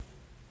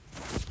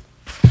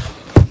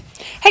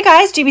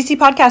guys, GBC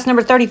podcast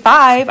number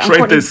 35. I'm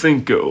Courtney.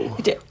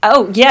 35.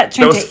 Oh, yeah,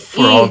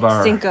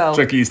 35.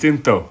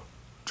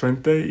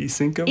 35.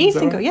 Yes,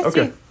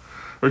 okay. sí.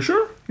 Are you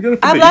sure? You gotta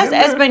put Hablas the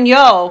E in there.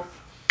 español,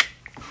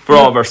 For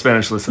all of our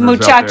Spanish listeners out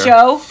there.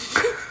 muchacho.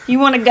 You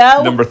want to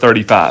go? Number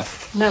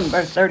 35.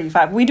 Number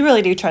 35. We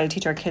really do try to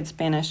teach our kids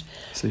Spanish.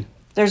 See.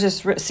 There's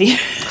this... Sí.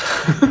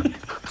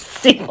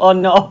 Sí o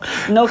no.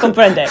 No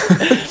comprende.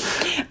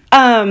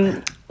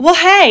 Well,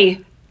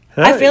 hey.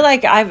 I feel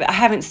like I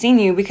haven't seen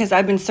you because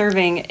I've been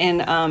serving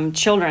in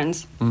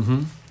children's,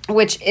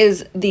 which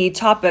is the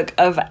topic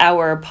of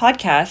our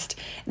podcast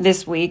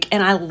this week.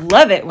 And I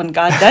love it when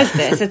God does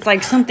this. It's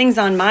like something's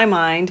on my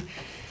mind.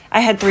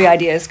 I had 3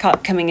 ideas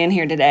coming in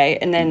here today,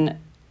 and then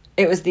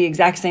it was the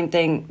exact same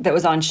thing that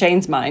was on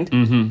Shane's mind.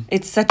 Mm-hmm.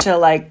 It's such a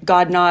like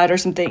God nod or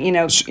something, you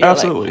know.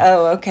 Absolutely. Like,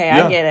 oh, okay,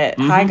 yeah. I get it.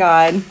 Mm-hmm. Hi,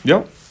 God.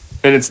 Yep.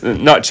 And it's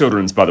not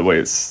children's, by the way.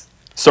 It's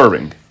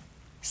serving.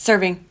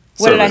 Serving.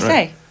 What did I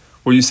say?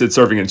 Well, you said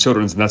serving in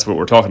children's, and that's what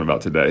we're talking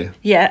about today.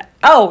 Yeah.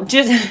 Oh,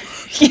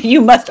 just you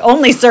must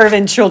only serve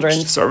in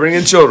children's. Serving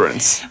in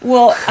children's.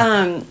 Well,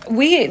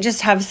 we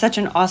just have such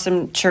an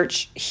awesome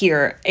church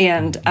here,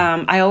 and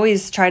I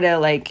always try to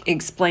like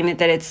explain it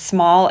that it's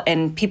small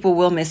and people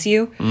will miss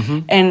you,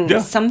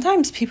 and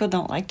sometimes people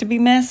don't like to be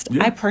missed.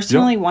 Yeah. I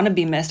personally want to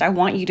be missed. I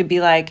want you to be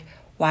like,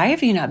 why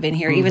have you not been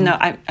here? Even though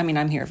I mean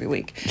I'm here every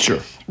week. Sure.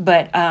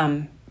 But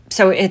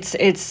so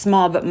it's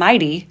small but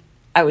mighty,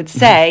 I would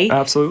say.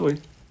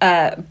 Absolutely.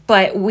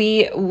 But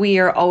we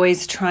are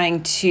always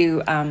trying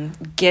to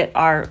get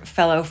our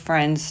fellow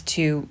friends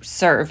to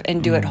serve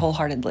and do it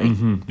wholeheartedly.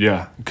 Mm-hmm.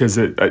 Yeah, because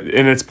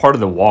it's part of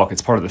the walk.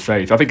 It's part of the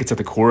faith. I think it's at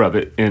the core of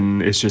it,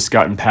 and it's just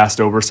gotten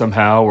passed over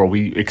somehow, or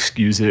we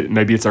excuse it.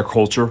 Maybe it's our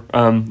culture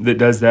that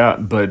does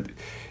that. But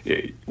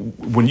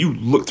when you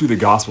look through the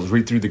Gospels,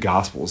 read through the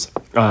Gospels,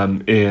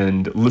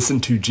 and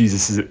listen to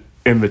Jesus'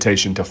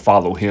 invitation to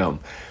follow him,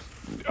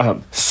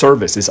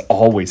 service is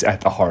always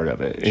at the heart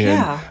of it.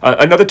 And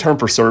another term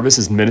for service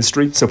is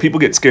ministry. So people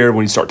get scared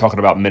when you start talking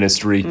about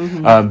ministry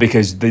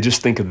because they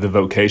just think of the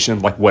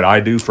vocation, like what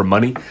I do for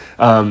money.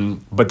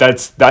 But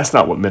that's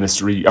not what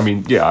ministry. I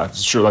mean, yeah,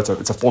 sure,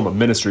 it's a form of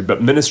ministry,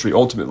 but ministry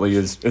ultimately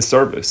is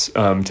service.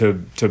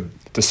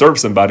 To serve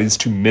somebody is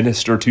to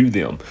minister to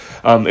them.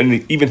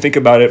 And even think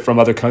about it from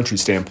other country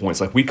standpoints.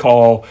 Like we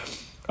call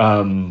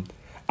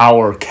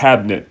our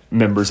cabinet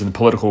members in the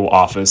political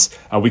office,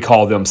 we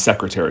call them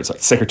secretaries, like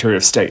Secretary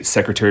of State,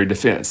 Secretary of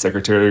Defense,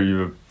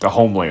 Secretary of the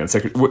Homeland,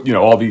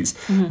 all these.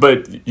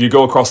 But you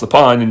go across the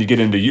pond and you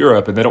get into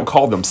Europe, and they don't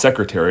call them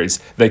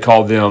secretaries; they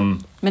call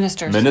them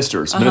ministers,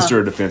 Minister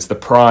of Defense, the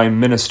Prime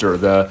Minister,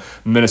 the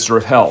Minister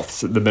of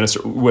Health, the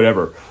Minister,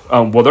 whatever.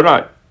 Well, they're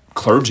not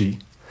clergy;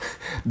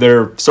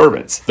 they're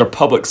servants. They're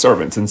public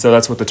servants, and so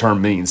that's what the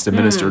term means: to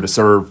minister, to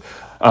serve.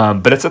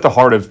 But it's at the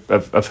heart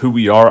of who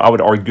we are. I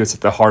would argue it's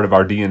at the heart of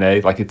our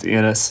DNA, like it's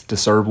in us to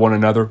serve one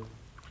another.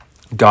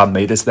 God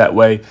made us that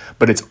way,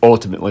 but it's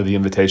ultimately the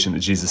invitation that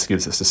Jesus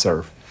gives us to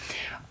serve.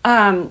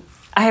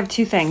 I have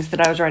 2 things that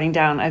I was writing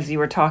down as you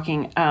were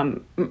talking.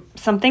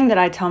 Something that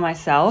I tell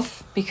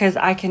myself, because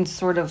I can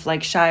sort of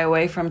like shy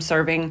away from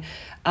serving,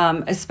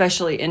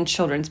 especially in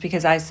children's,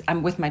 because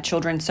I'm with my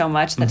children so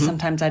much that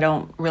sometimes I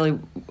don't really,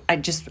 I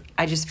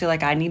just feel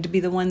like I need to be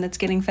the one that's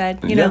getting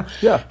fed, you know?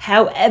 Yeah.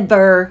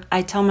 However,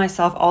 I tell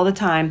myself all the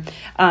time,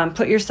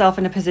 put yourself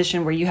in a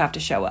position where you have to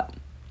show up.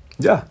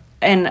 Yeah.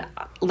 And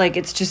like,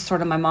 it's just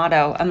sort of my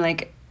motto. I'm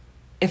like,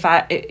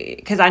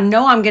 because I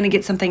know I'm going to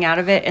get something out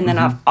of it. And then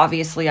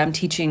obviously I'm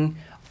teaching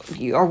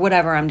or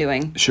whatever I'm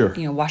doing, sure,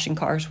 washing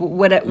cars,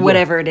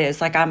 whatever it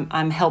is, like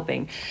I'm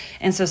helping.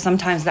 And so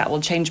sometimes that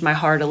will change my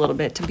heart a little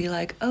bit to be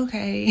like,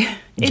 okay,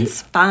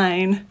 it's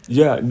fine.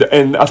 Yeah.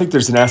 And I think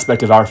there's an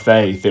aspect of our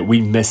faith that we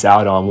miss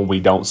out on when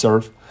we don't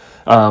serve.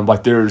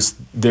 Like there's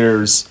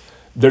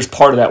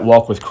part of that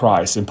walk with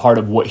Christ and part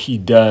of what he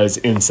does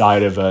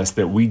inside of us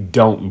that we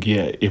don't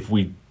get if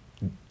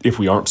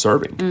we aren't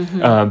serving,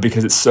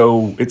 because it's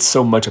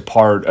so much a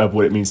part of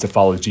what it means to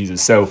follow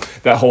Jesus. So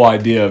that whole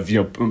idea of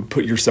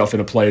put yourself in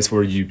a place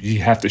where you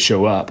have to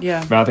show up.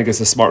 Yeah, I think it's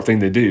a smart thing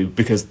to do,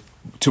 because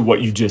to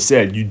what you just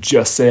said,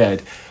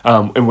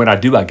 and when I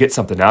do, I get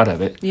something out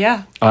of it.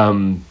 Yeah.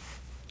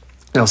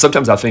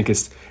 Sometimes I think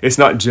it's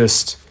not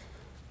just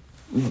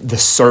the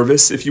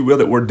service, if you will,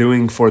 that we're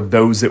doing for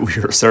those that we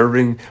are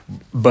serving,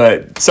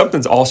 but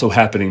something's also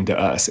happening to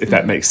us, if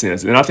that makes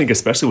sense. And I think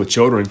especially with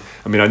children,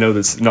 I mean, I know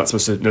that's not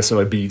supposed to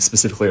necessarily be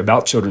specifically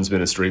about children's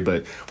ministry,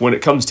 but when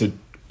it comes to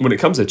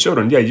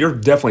children, yeah, you're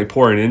definitely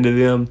pouring into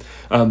them.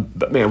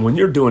 But man, when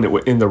you're doing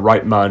it in the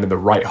right mind and the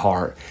right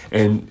heart,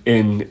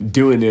 and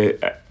doing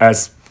it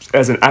as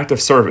an act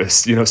of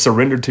service,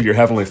 surrendered to your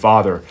Heavenly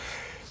Father,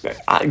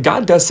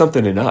 God does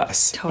something in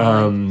us.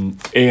 Totally.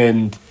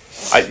 And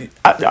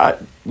I,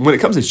 when it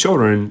comes to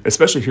children,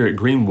 especially here at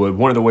Greenwood,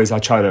 one of the ways I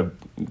try to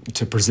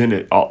present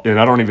it, and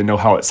I don't even know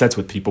how it sets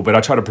with people, but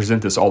I try to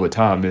present this all the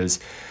time, is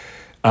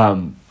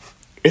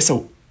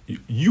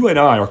you and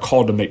I are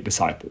called to make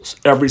disciples,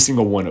 every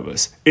single one of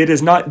us. It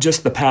is not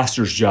just the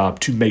pastor's job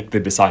to make the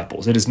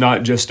disciples. It is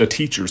not just a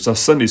teacher's, a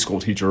Sunday school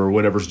teacher or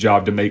whatever's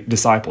job to make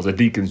disciples, a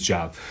deacon's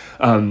job.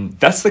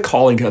 That's the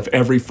calling of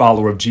every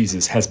follower of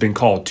Jesus, has been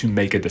called to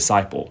make a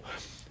disciple.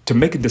 To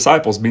make a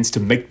disciples means to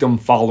make them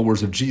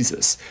followers of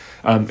Jesus.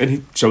 And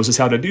he shows us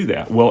how to do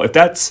that. Well, if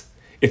that's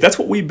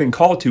what we've been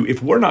called to,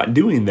 if we're not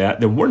doing that,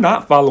 then we're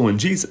not following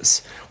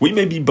Jesus. We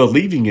may be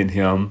believing in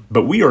him,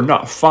 but we are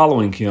not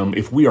following him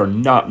if we are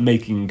not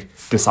making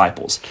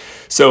disciples.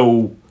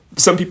 So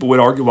some people would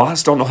argue, well, I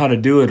just don't know how to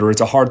do it, or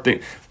it's a hard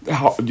thing.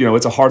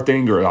 It's a hard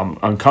thing, or I'm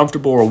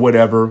uncomfortable, or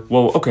whatever.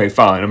 Well, okay,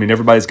 fine. I mean,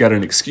 everybody's got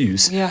an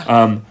excuse.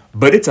 Yeah.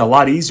 But it's a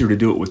lot easier to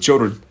do it with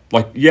children.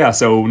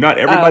 So not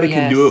everybody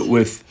can do it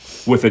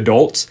with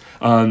adults.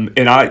 And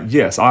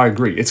I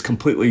agree.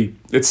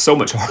 It's so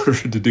much harder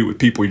to do with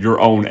people your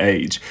own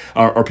age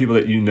or people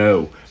that you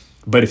know.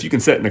 But if you can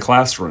sit in a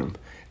classroom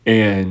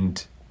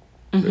and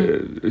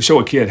show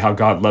a kid how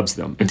God loves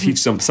them and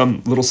teach them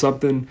some little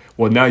something,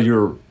 well, now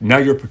you're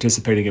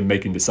participating in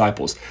making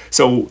disciples.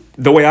 So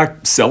the way I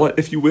sell it,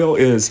 if you will,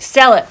 is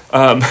sell it.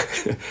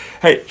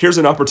 Hey, here's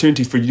an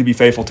opportunity for you to be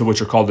faithful to what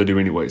you're called to do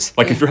anyways.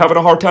 If you're having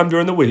a hard time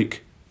during the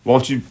week, why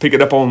don't you pick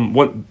it up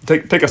on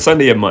take a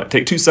Sunday a month,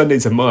 take 2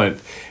 Sundays a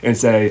month, and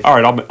say, all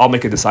right, I'll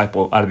make a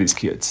disciple out of these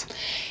kids.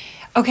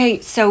 Okay,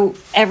 so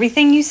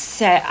everything you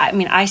said, I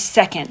mean, I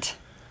second.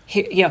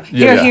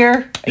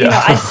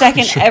 I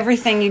second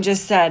everything you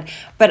just said.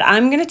 But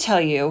I'm going to tell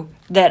you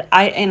that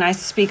I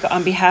speak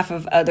on behalf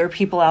of other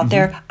people out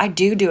there. I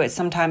do it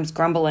sometimes,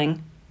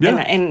 grumbling. Yeah.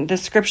 And the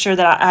scripture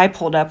that I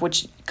pulled up,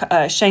 which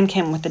Shane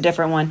came with a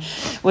different one,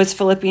 was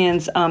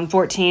Philippians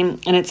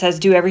 14. And it says,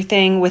 do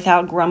everything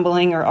without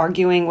grumbling or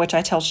arguing, which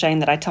I tell Shane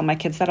that I tell my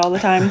kids that all the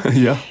time.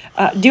 Yeah.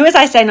 Do as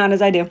I say, not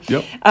as I do.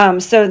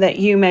 Yep. So that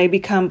you may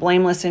become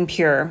blameless and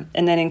pure.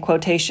 And then in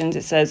quotations,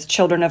 it says,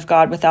 children of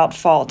God without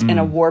fault in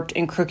a warped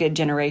and crooked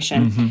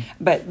generation.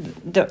 But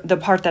the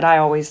part that I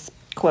always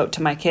quote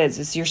to my kids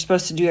is, you're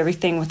supposed to do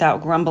everything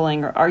without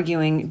grumbling or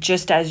arguing,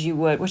 just as you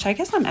would, which I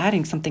guess I'm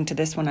adding something to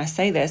this when I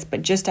say this,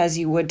 but just as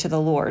you would to the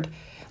Lord.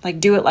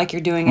 Do it like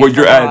you're doing it. Well,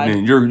 you're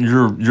adding,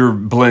 you're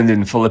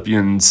blending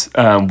Philippians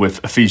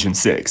with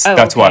Ephesians 6. Oh,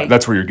 that's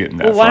where you're getting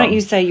that from. Why don't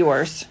you say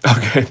yours?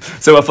 Okay.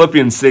 So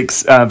Philippians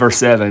 6 verse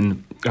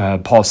 7,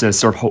 Paul says,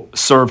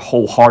 serve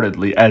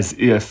wholeheartedly as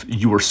if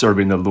you were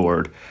serving the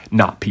Lord,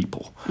 not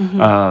people.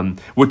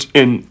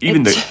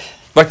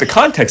 The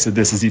context of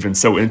this is even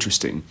so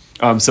interesting.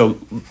 So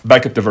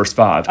back up to verse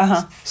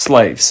 5.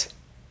 Slaves,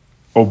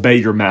 obey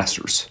your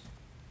masters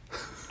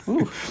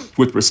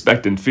with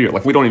respect and fear.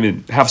 We don't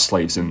even have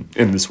slaves in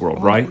this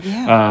world, right?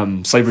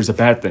 Yeah. Slavery is a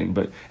bad thing,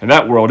 but in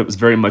that world, it was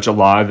very much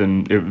alive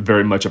and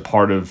very much a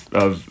part of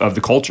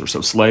the culture.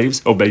 So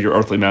slaves, obey your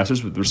earthly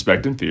masters with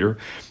respect and fear,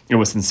 and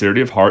with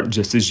sincerity of heart,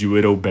 just as you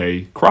would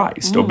obey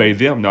Christ. Obey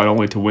them, not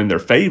only to win their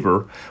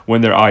favor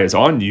when their eye is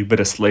on you, but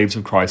as slaves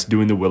of Christ,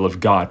 doing the will of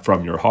God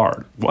from your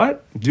heart.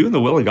 What? Doing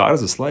the will of God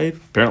as a slave?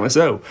 Apparently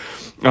so.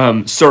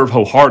 Serve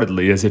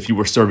wholeheartedly as if you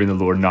were serving the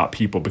Lord, not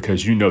people,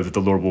 because you know that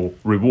the Lord will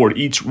reward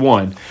each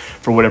one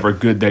for whatever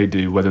good they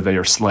do, whether they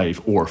are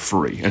slave or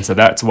free. And so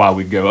that's why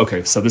we go,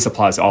 okay, so this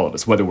applies to all of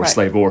us, whether we're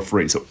slave or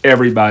free. So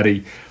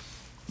everybody,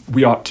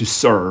 we ought to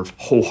serve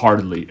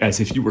wholeheartedly as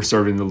if you were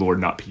serving the Lord,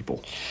 not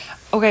people.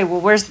 Okay,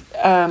 well,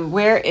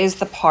 where is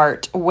the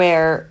part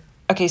where,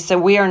 okay, so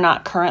we are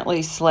not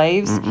currently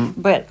slaves,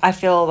 but I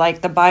feel like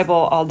the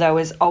Bible, although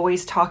is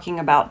always talking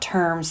about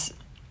terms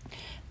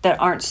that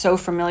aren't so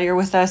familiar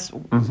with us,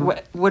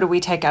 what do we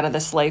take out of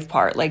the slave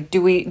part?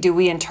 Do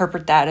we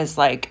interpret that as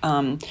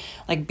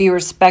be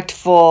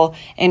respectful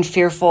and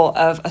fearful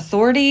of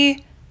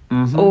authority?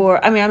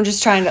 Or, I'm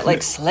just trying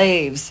to,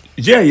 slaves.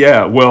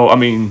 Yeah. Well,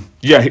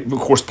 of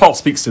course, Paul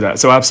speaks to that.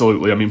 So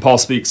absolutely. Paul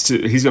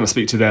he's going to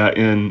speak to that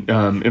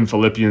in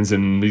Philippians,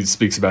 and he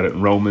speaks about it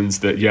in Romans,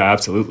 that, yeah,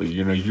 absolutely.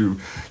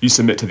 You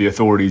submit to the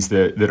authorities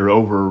that are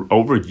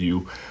over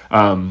you.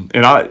 And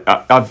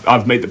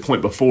I've made the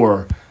point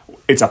before,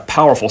 it's a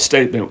powerful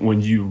statement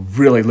when you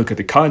really look at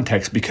the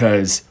context,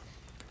 because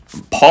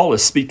Paul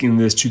is speaking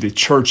this to the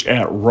church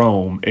at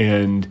Rome,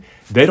 and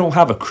they don't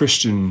have a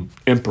Christian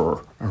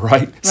emperor,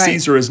 right?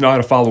 Caesar is not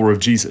a follower of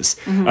Jesus.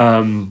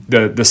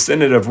 The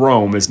Senate of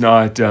Rome is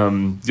not, they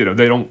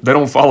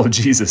don't follow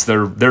Jesus.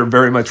 They're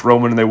very much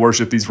Roman, and they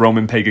worship these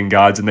Roman pagan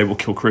gods, and they will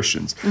kill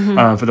Christians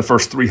for the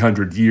first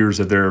 300 years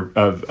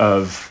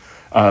of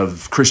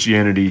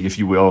Christianity, if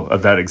you will,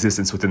 of that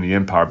existence within the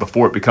empire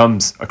before it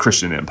becomes a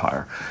Christian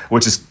empire,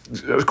 which is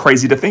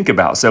crazy to think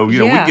about. So, we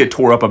get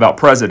tore up about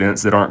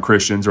presidents that aren't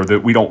Christians, or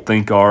that we don't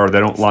think are, or they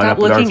don't line up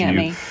with our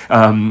view.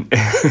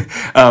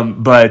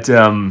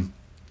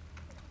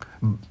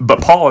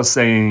 But Paul is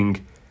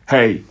saying,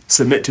 hey,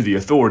 submit to the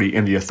authority,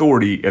 and the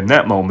authority in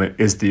that moment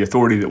is the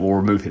authority that will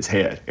remove his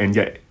head, and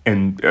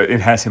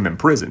it has him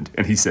imprisoned.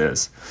 And he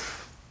says,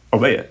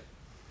 obey it.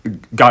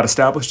 God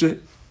established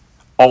it.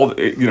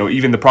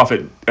 even the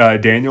prophet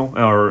Daniel,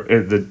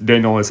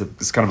 Daniel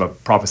is kind of a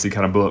prophecy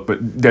kind of book,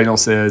 but Daniel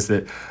says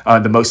that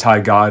the Most High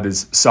God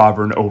is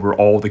sovereign over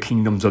all the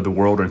kingdoms of the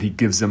world, and He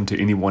gives them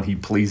to anyone He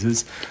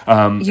pleases.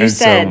 You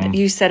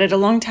said it a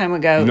long time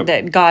ago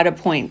that God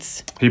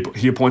appoints.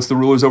 He appoints the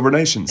rulers over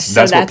nations. So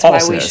that's what Paul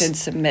says. That's why we should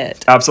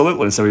submit.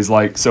 Absolutely. And so he's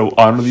like, so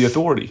honor the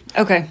authority.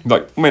 Okay.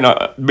 Like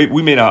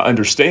we may not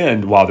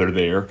understand why they're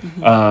there.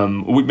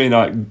 We may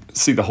not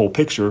see the whole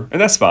picture, and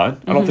that's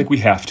fine. I don't think we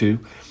have to.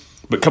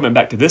 But coming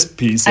back to this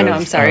piece, I know,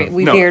 I'm sorry,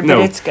 we veered, but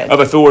it's good. Of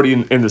authority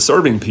in the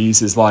serving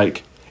piece is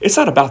like, it's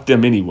not about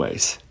them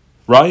anyways,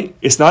 right?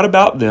 It's not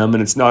about them,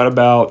 and it's not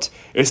about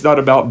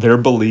their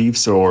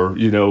beliefs or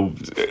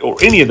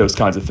any of those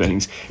kinds of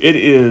things. It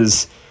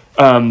is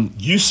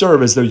you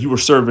serve as though you were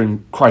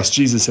serving Christ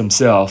Jesus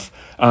Himself,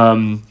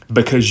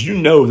 because you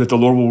know that the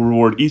Lord will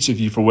reward each of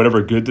you for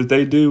whatever good that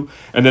they do,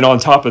 and then on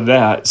top of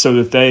that, so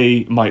that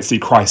they might see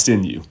Christ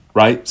in you.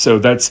 Right? So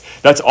that's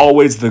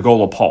always the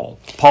goal of Paul.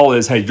 Paul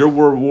is, hey, your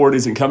reward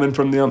isn't coming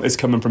from them, it's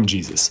coming from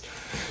Jesus.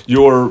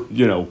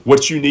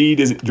 What you need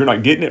you're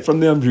not getting it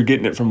from them, you're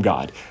getting it from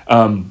God.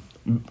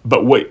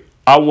 But what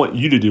I want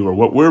you to do, or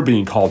what we're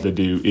being called to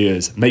do,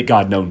 is make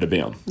God known to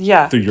them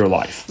through your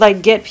life.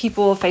 Like get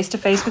people face to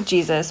face with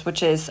Jesus,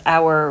 which is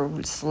our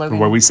slogan.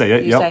 Where we say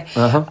it, yep.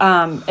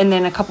 And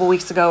then a couple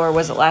weeks ago, or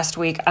was it last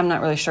week? I'm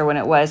not really sure when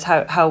it was,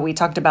 how we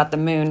talked about the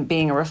moon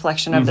being a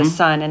reflection of the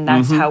sun, and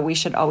that's how we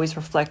should always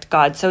reflect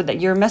God, so that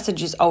your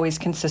message is always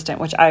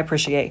consistent, which I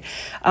appreciate.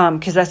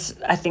 Because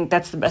I think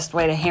that's the best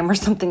way to hammer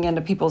something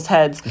into people's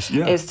heads,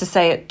 is to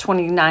say it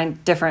 29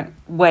 different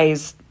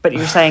ways, but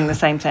you're saying the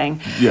same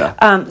thing.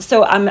 Yeah.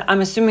 So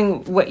I'm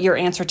assuming what your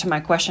answer to my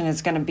question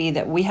is going to be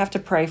that we have to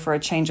pray for a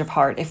change of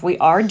heart. If we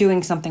are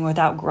doing something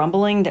without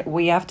grumbling, that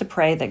we have to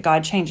pray that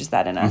God changes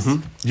that in us.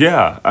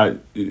 Yeah. I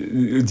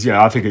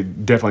think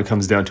it definitely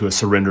comes down to a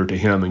surrender to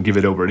Him and give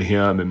it over to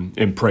Him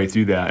and pray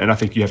through that. And I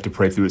think you have to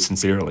pray through it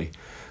sincerely,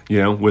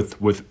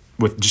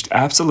 with just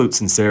absolute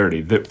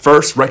sincerity. That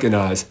first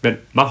recognize that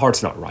my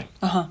heart's not right.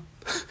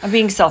 I'm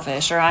being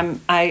selfish, or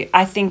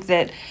I think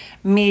that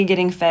me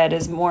getting fed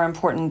is more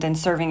important than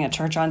serving at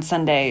church on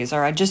Sundays,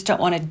 or I just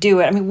don't want to do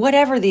it. I mean,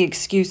 whatever the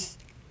excuse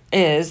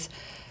is,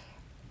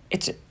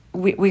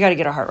 we got to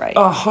get our heart right.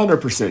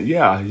 100%.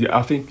 Yeah.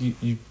 I think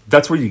you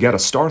that's where you got to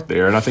start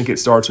there. And I think it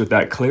starts with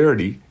that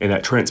clarity and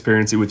that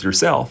transparency with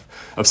yourself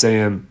of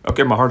saying,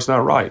 okay, my heart's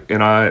not right.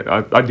 And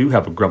I do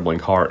have a grumbling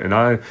heart, and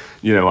I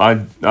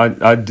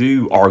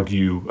do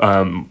argue,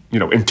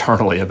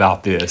 internally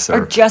about this,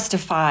 or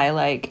justify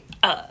like,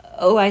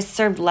 I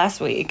served last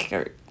week,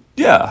 or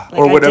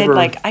or whatever.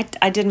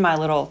 I did my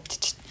little.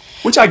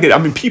 Which I get. I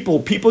mean,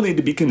 people need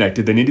to be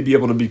connected. They need to be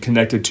able to be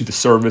connected to the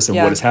service and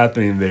what is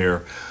happening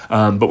there.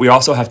 But we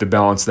also have to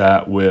balance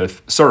that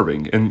with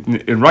serving.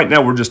 And right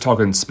now we're just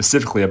talking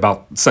specifically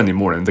about Sunday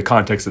morning, the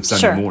context of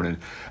Sunday morning,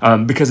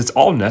 because it's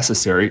all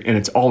necessary and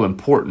it's all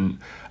important.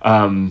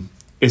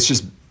 It's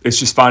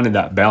just finding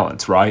that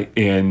balance, right?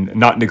 And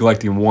not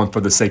neglecting one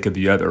for the sake of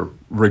the other,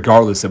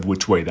 regardless of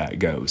which way that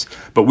goes.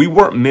 But we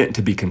weren't meant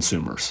to be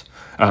consumers.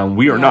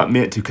 We are not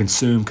meant to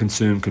consume. That's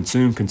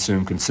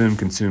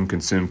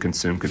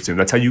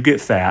how you get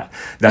fat.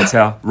 That's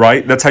how,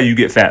 right? That's how you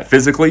get fat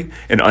physically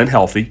and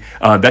unhealthy.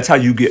 That's how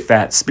you get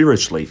fat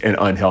spiritually and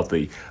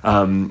unhealthy,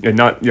 and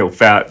not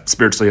fat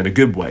spiritually in a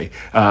good way.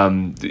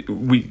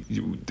 We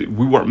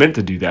weren't meant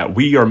to do that.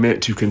 We are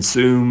meant to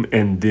consume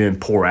and then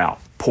pour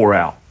out.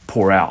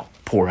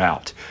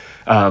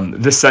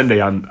 This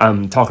Sunday,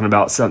 I'm talking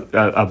about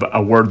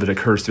a word that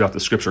occurs throughout the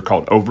Scripture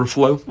called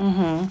overflow.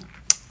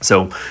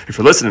 So if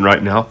you're listening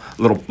right now,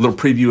 a little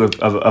preview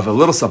of a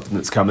little something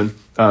that's coming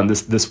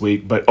this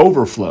week, but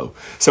overflow.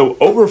 So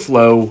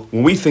overflow,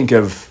 when we think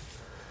of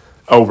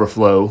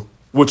overflow,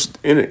 which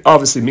it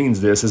obviously means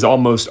this, is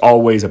almost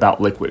always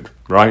about liquid,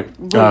 right?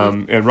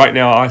 And right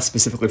now I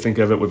specifically think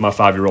of it with my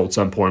 5-year-old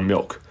son pouring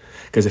milk.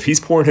 Because if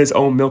he's pouring his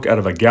own milk out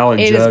of a gallon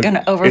jug, it's going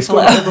to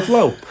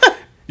overflow.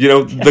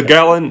 The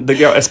gallon,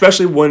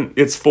 especially when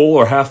it's full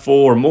or half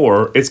full or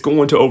more, it's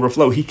going to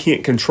overflow. He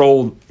can't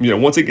control,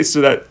 once it gets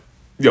to that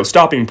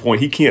stopping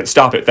point, he can't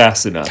stop it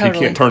fast enough. Totally.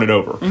 He can't turn it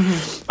over.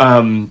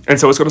 And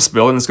so it's going to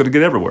spill and it's going to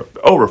get everywhere.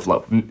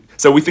 Overflow.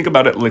 So we think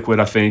about it liquid,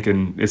 I think,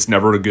 and it's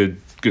never a good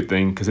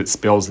thing because it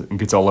spills and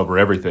gets all over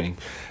everything.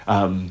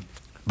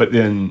 But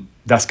then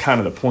that's kind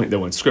of the point,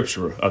 though, in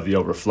Scripture of the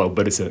overflow,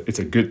 but it's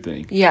a good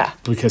thing. Yeah.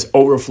 Because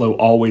overflow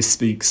always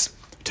speaks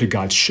to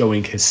God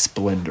showing His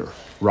splendor,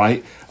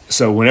 right?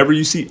 So whenever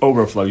you see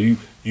overflow,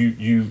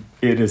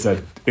 it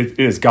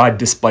is God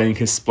displaying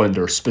His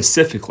splendor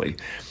specifically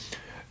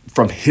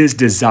from His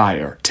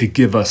desire to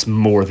give us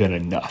more than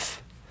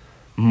enough.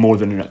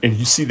 And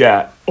you see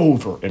that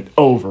over and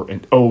over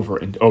and over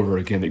and over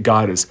again, that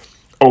God is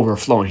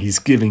overflowing. He's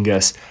giving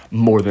us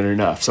more than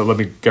enough. So let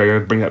me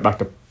bring that back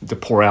to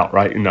pour out,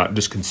 right? And not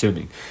just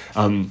consuming.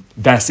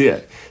 That's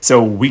it.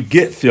 So we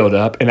get filled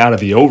up, and out of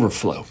the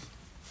overflow,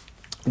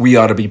 we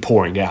ought to be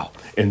pouring out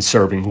and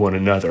serving one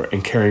another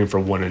and caring for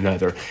one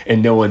another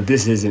and knowing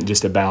this isn't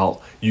just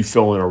about you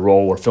filling a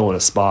role or filling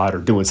a spot or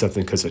doing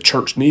something because the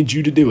church needs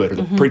you to do it or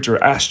the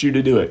preacher asked you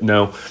to do it.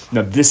 No,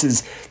 this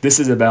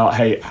is about,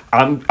 hey,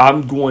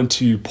 I'm going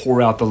to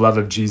pour out the love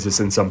of Jesus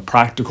in some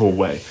practical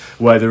way,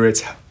 whether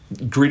it's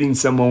greeting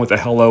someone with a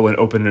hello and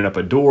opening up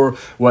a door,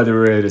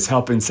 whether it is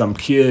helping some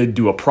kid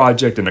do a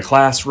project in a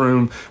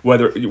classroom,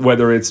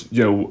 whether it's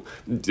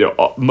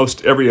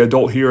most every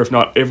adult here, if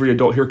not every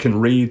adult here, can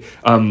read,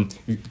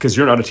 because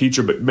you're not a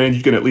teacher, but man,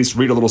 you can at least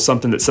read a little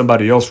something that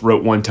somebody else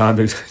wrote one time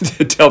to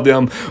tell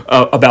them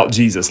about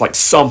Jesus, like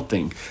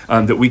something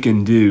that we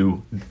can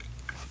do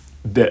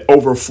that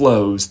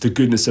overflows the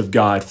goodness of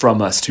God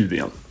from us to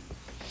them.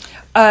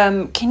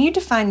 Can you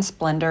define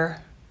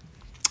splendor?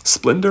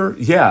 Splendor,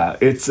 yeah,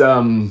 it's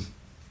maybe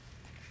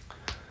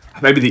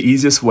the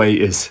easiest way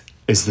is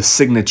the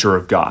signature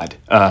of God,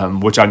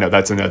 which I know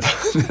that's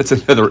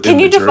another Can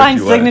you define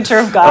signature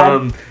of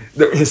God?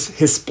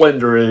 His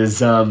splendor is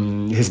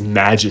his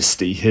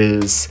majesty,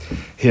 his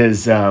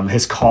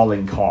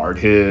calling card,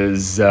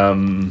 his.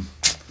 Sorry,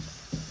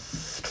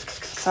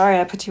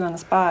 I put you on the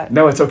spot.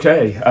 No, it's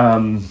okay.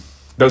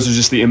 Those are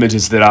just the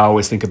images that I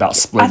always think about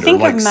splendor. I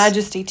think of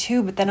majesty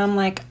too, but then I'm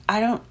like, I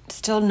don't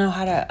still know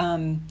how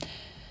to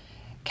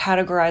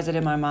categorize it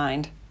in my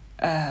mind.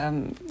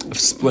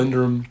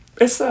 Splendor.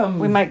 It's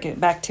we might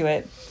get back to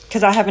it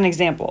because I have an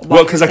example.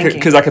 Well, because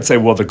I could say,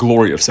 well, the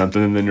glory of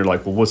something, and then you're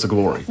like, well, what's the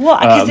glory? Well,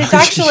 because it's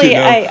actually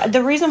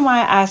the reason why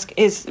I ask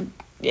is,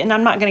 and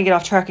I'm not going to get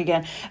off track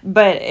again,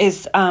 but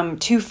is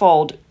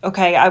twofold.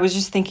 Okay, I was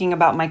just thinking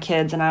about my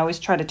kids, and I always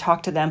try to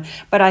talk to them,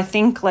 but I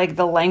think like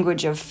the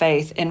language of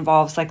faith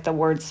involves like the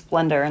word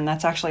splendor, and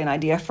that's actually an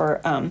idea for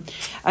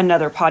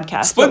another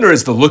podcast. Splendor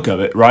is the look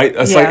of it, right?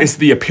 It's like it's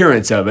the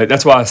appearance of it.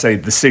 That's why I say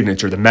the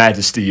signature, the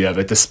majesty of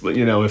it.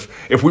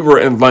 If we were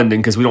in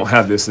London, because we don't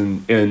have this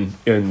in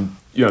the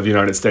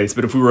United States,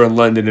 but if we were in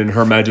London and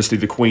Her Majesty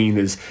the Queen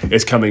is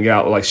coming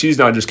out, like she's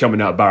not just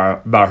coming out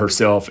by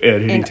herself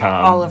at any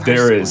time. All of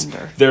her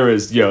splendor. There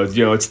is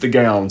it's the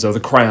gowns or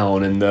the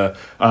crown and the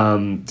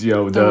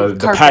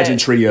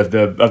pageantry of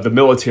the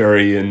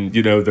military and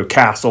the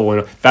castle,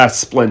 and that's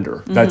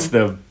splendor.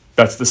 Mm-hmm.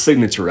 That's the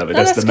signature of it.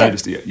 That's the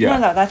majesty. Yeah.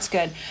 No, that's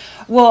good.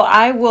 Well,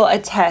 I will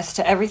attest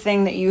to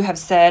everything that you have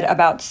said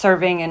about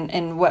serving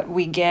and what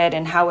we get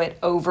and how it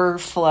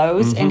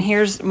overflows. Mm-hmm. And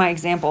here's my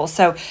example.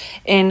 So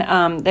in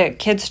the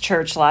kids'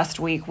 church last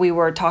week, we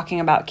were talking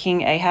about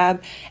King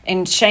Ahab.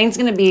 And Shane's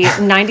going to be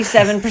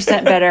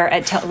 97% better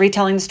at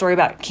retelling the story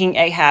about King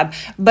Ahab.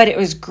 But it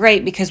was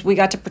great because we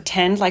got to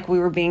pretend like we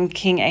were being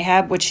King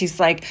Ahab, which he's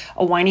like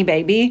a whiny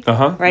baby.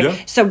 Right? Yeah.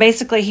 So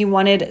basically, he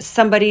wanted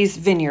somebody's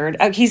vineyard.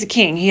 He's a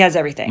king. He has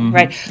everything, mm-hmm.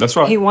 right? That's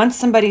right. He wants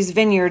somebody's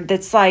vineyard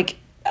that's like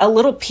a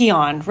little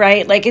peon,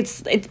 right? Like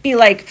it'd be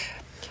like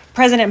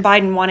President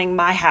Biden wanting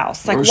my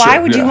house. Like, why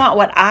would you want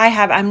what I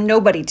have? I'm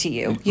nobody to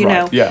you, you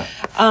know? Yeah.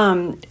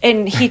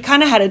 And he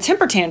kind of had a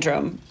temper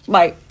tantrum.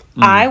 Like,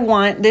 I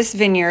want this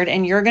vineyard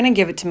and you're going to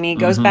give it to me.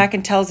 Goes back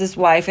and tells his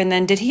wife. And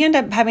then did he end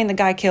up having the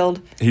guy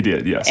killed? He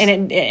did, yes.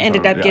 And it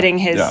ended up getting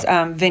his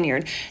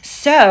vineyard.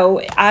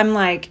 So I'm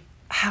like,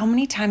 how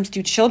many times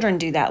do children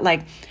do that?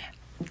 Like,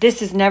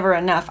 this is never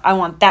enough. I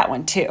want that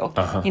one too.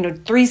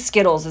 3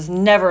 Skittles is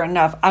never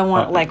enough. I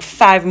want like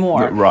 5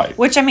 more. Right.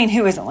 Which, I mean,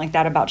 who isn't like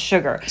that about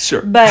sugar?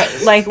 Sure.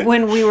 But like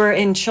when we were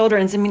in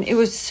children's, I mean, it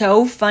was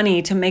so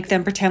funny to make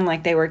them pretend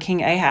like they were King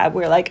Ahab.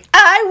 We were like,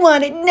 I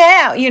want it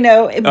now,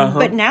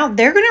 But now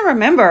they're going to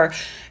remember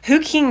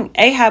who King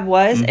Ahab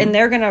was, and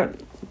they're going to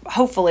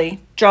hopefully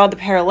draw the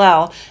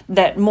parallel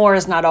that more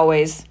is not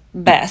always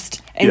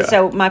best. And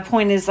so my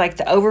point is like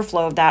the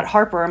overflow of that.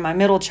 Harper, my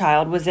middle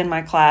child, was in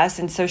my class,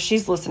 and so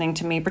she's listening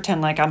to me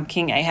pretend like I'm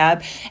King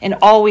Ahab, and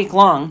all week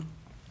long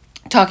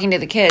talking to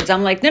the kids,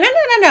 I'm like,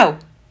 no.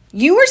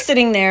 You were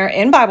sitting there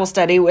in Bible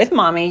study with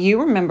mommy.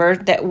 You remember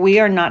that we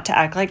are not to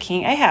act like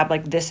King Ahab.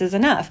 Like, this is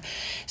enough.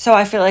 So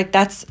I feel like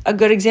that's a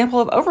good example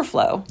of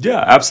overflow.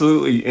 Yeah,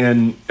 absolutely.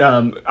 And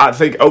I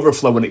think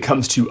overflow, when it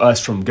comes to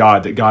us from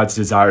God, that God's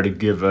desire to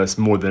give us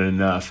more than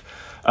enough,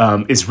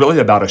 is really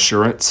about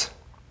assurance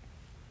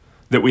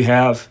that we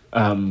have,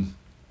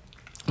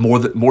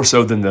 more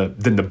so than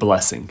the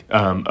blessing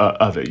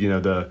of it.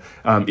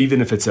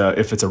 Even if it's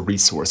a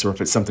resource or if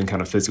it's something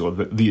kind of physical,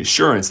 the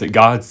assurance that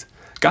God's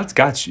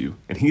got you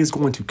and He is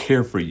going to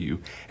care for you,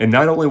 and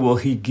not only will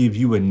He give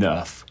you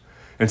enough,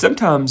 and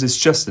sometimes it's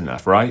just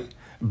enough, right?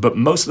 But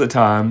most of the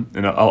time,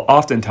 and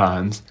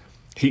oftentimes,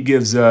 He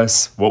gives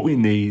us what we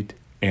need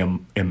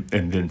and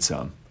then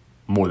some,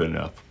 more than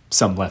enough.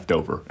 Some left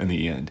over in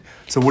the end.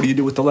 So what do you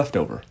do with the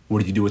leftover?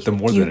 What do you do with the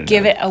more than enough? You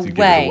give it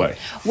away.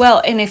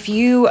 Well, and if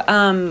you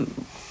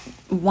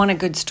want a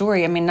good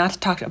story, I mean, not to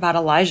talk about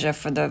Elijah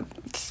for the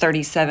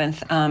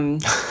 37th,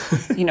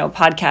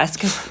 podcast,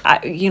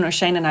 because,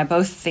 Shane and I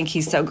both think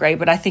he's so great,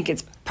 but I think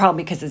it's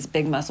probably because it's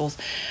big muscles.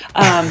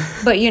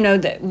 But,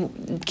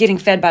 getting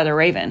fed by the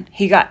raven,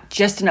 he got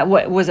just enough,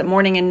 what was it,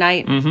 morning and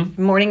night?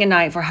 Mm-hmm. Morning and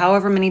night for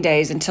however many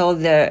days until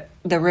the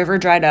the river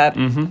dried up.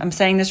 I'm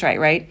saying this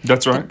right?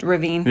 That's right. The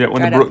ravine. Yeah,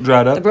 when the brook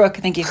dried up. The brook,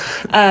 thank you.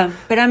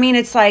 But I mean,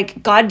 it's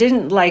like God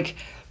didn't like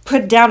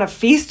put down a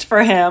feast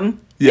for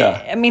him.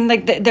 Yeah. I mean,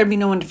 like there'd be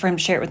no one for him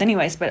to share it with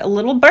anyways, but a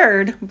little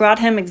bird brought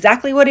him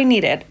exactly what he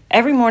needed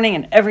every morning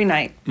and every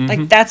night.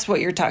 Like that's what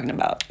you're talking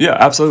about. Yeah,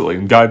 absolutely.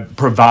 And God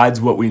provides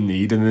what we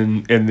need,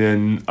 and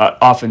then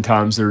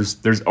oftentimes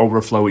there's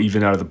overflow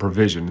even out of the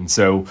provision. And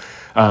so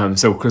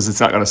because it's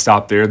not going to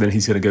stop there, then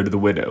he's going to go to the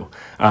widow,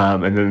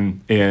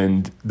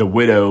 and the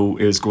widow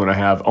is going to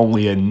have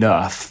only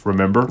enough.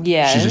 Remember,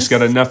 she's just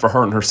got enough for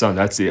her and her son.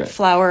 That's it.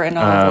 Flour and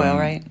olive oil,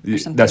 right? Or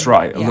something. That's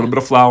right. A little bit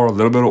of flour, a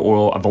little bit of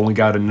oil. I've only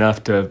got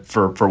enough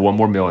for one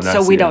more meal, and that's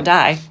so we don't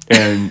die.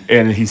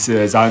 and he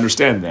says, I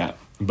understand that,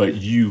 but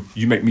you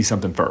make me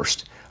something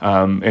first.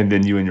 And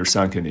then you and your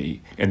son can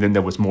eat. And then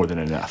there was more than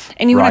enough.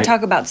 And you want to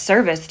talk about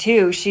service,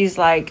 too. She's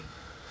like,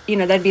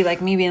 that'd be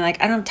like me being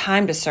like, I don't have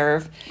time to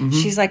serve.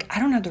 She's like, I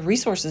don't have the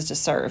resources to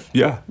serve.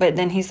 Yeah. But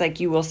then he's like,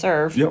 you will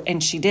serve. Yep.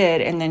 And she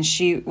did. And then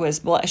she was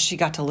blessed. She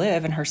got to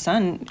live, and her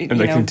son, and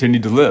they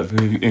continued to live,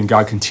 and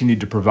God continued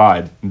to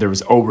provide. There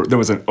was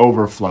an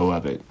overflow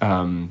of it.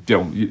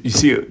 You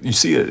see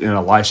it in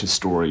Elisha's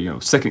story.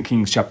 2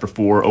 Kings chapter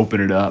 4,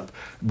 open it up.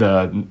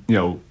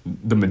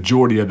 The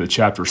majority of the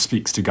chapter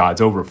speaks to God's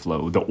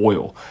overflow, the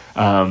oil.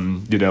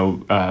 The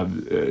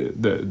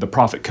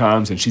prophet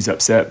comes, and she's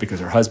upset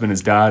because her husband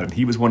has died, and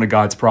he was one of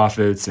God's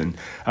prophets, and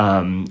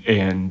the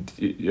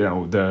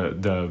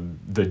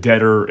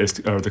debtor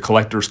or the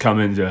collector's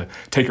coming to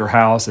take her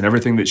house and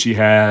everything that she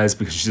has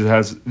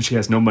because she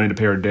has no money to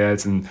pay her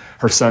debts, and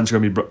her son's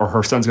going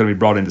to be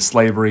brought into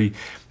slavery.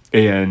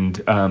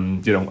 And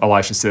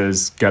Elisha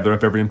says, gather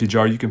up every empty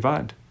jar you can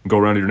find. Go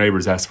around to your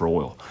neighbors, ask for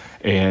oil,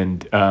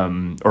 and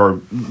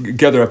or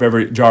gather up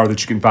every jar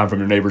that you can find from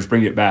your neighbors,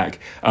 bring it back,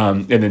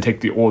 and then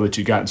take the oil that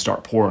you got and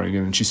start pouring.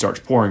 And then she starts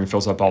pouring and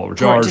fills up all of her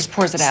jars. Just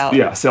pours it out.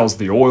 Yeah, sells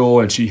the oil,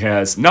 and she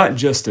has not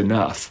just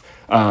enough,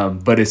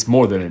 but it's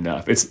more than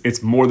enough.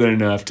 It's more than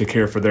enough to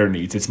care for their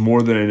needs. It's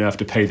more than enough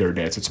to pay their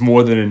debts. It's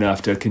more than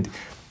enough to.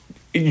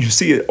 You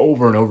see it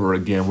over and over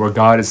again where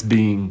God is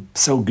being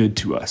so good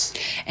to us.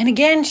 And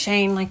again,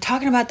 Shane, like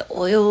talking about the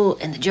oil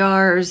and the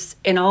jars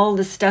and all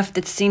the stuff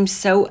that seems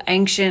so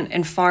ancient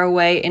and far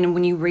away. And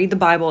when you read the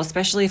Bible,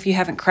 especially if you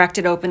haven't cracked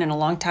it open in a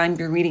long time,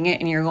 you're reading it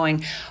and you're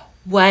going,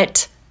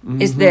 what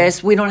is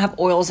this? We don't have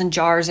oils and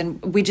jars,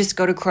 and we just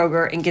go to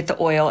Kroger and get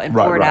the oil and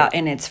pour it out,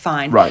 and it's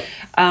fine. Right.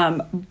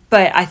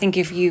 But I think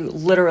if you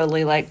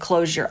literally like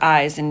close your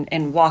eyes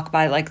and walk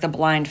by like the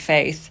blind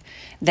faith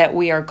that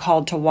we are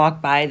called to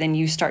walk by, then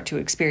you start to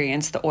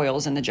experience the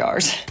oils in the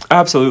jars.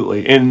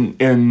 Absolutely.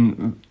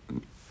 And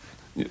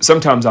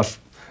sometimes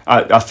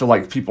I feel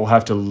like people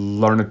have to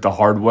learn it the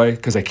hard way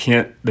because they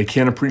can't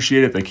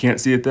appreciate it, they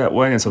can't see it that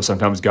way, and so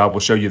sometimes God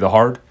will show you the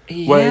hard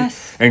way,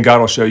 and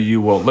God will show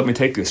you, well, let me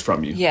take this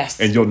from you,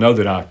 and you'll know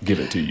that I give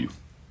it to you.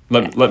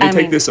 Let me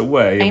take this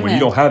away, and when you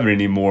don't have it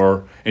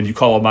anymore, and you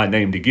call on my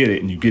name to get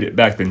it, and you get it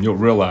back, then you'll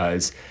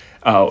realize,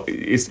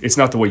 it's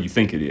not the way you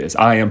think it is.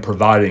 I am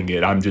providing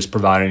it. I'm just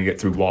providing it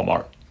through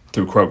Walmart,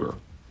 through Kroger,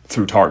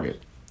 through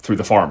Target, through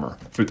the farmer.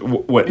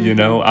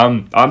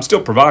 I'm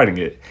still providing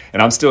it,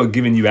 and I'm still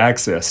giving you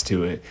access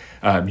to it.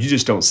 You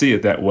just don't see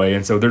it that way,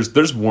 and so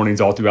there's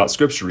warnings all throughout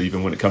Scripture,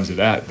 even when it comes to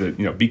that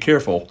be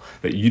careful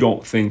that you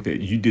don't think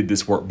that you did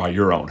this work by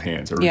your own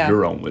hands or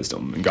your own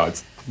wisdom. And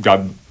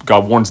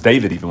God warns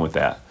David even with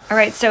that. All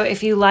right, so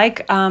if you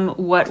like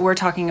what we're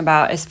talking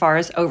about as far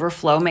as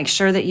overflow, make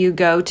sure that you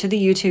go to the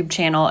YouTube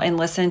channel and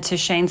listen to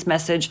Shane's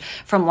message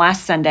from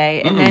last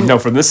Sunday. And No,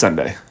 from this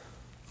Sunday.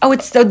 Oh,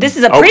 this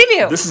is a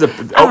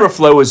preview.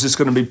 Overflow is just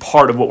going to be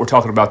part of what we're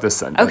talking about this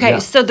Sunday. Okay,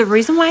 so the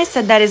reason why I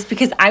said that is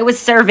because I was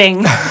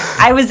serving.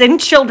 I was in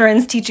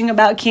children's teaching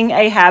about King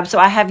Ahab, so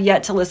I have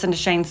yet to listen to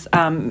Shane's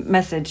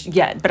message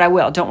yet, but I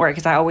will. Don't worry,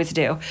 because I always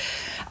do.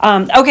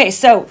 Okay,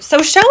 so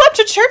show up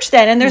to church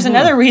then, and there's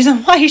another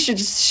reason why you should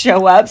just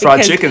show up.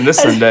 Fried chicken this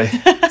Sunday.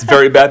 It's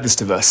very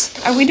Baptist of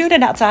us. Are we doing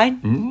it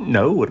outside?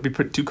 No, it'd be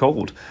too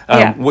cold.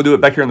 We'll do it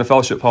back here in the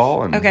fellowship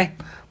hall. And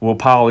we'll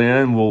pile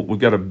in. We've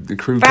got the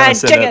crew kind of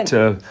set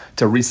up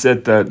to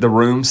reset the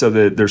room so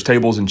that there's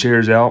tables and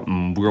chairs out,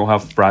 and we're gonna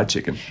have fried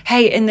chicken.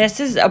 Hey, and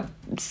this is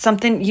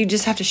something you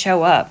just have to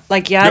show up.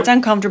 Like, it's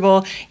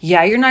uncomfortable.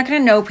 Yeah, you're not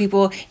going to know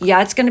people.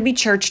 Yeah, it's going to be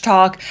church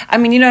talk. I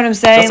mean, you know what I'm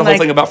saying? That's the whole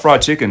thing about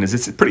fried chicken is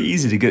it's pretty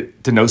easy to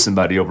get to know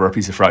somebody over a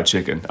piece of fried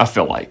chicken, I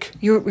feel like.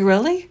 You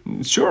really?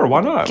 Sure,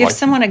 why not? Give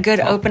someone a good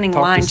opening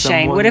line,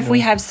 Shane. What if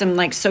we have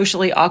some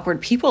socially awkward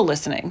people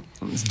listening?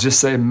 Just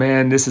say,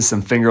 man, this is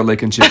some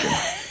finger-licking chicken.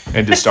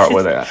 And just start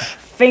with that.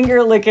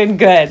 Finger licking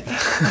good.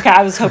 Okay,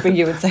 I was hoping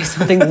you would say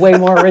something way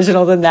more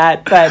original than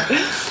that, but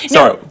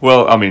sorry.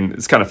 Well, I mean,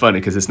 it's kind of funny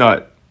because it's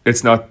not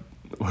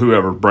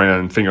whoever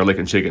brand finger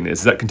licking chicken is.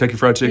 Is that Kentucky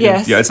Fried Chicken?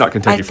 Yes. Yeah, it's not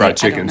Kentucky Fried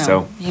Chicken.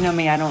 So you know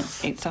me, I don't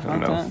eat stuff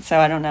like that, so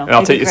I don't know. And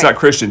I'll tell you, it's not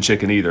Christian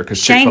chicken either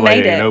because Chick-fil-A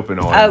ain't open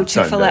on Sunday.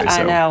 Chick-fil-A,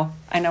 I know.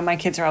 I know my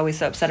kids are always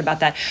so upset about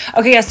that.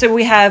 Okay, yeah, so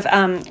we have,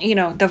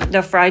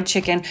 the fried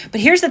chicken.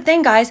 But here's the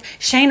thing, guys.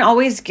 Shane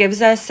always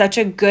gives us such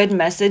a good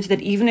message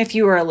that even if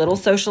you are a little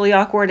socially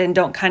awkward and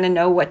don't kind of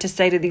know what to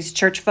say to these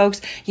church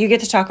folks, you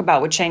get to talk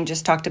about what Shane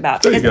just talked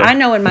about. Because I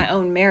know in my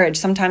own marriage,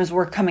 sometimes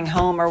we're coming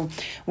home or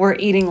we're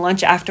eating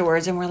lunch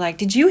afterwards and we're like,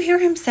 did you hear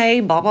him say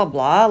blah, blah,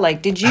 blah?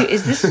 Like,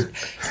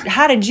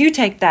 how did you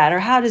take that? Or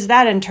how does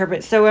that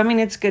interpret? So, I mean,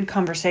 it's good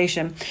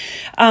conversation.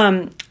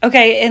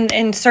 Okay,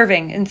 and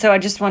serving. And so I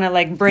just want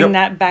to bring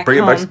that back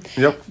home.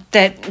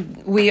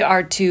 That we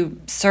are to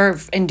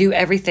serve and do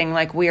everything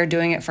like we are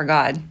doing it for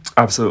God.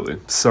 Absolutely.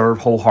 Serve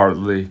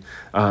wholeheartedly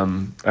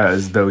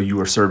as though you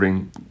are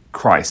serving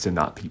Christ and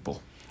not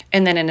people.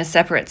 And then in a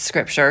separate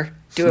scripture,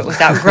 do it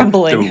without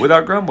grumbling. Do it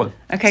without grumbling.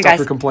 Okay, Stop guys.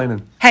 your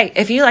complaining. Hey,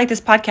 if you like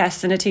this podcast,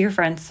 send it to your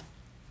friends.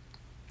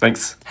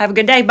 Thanks. Have a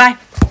good day. Bye.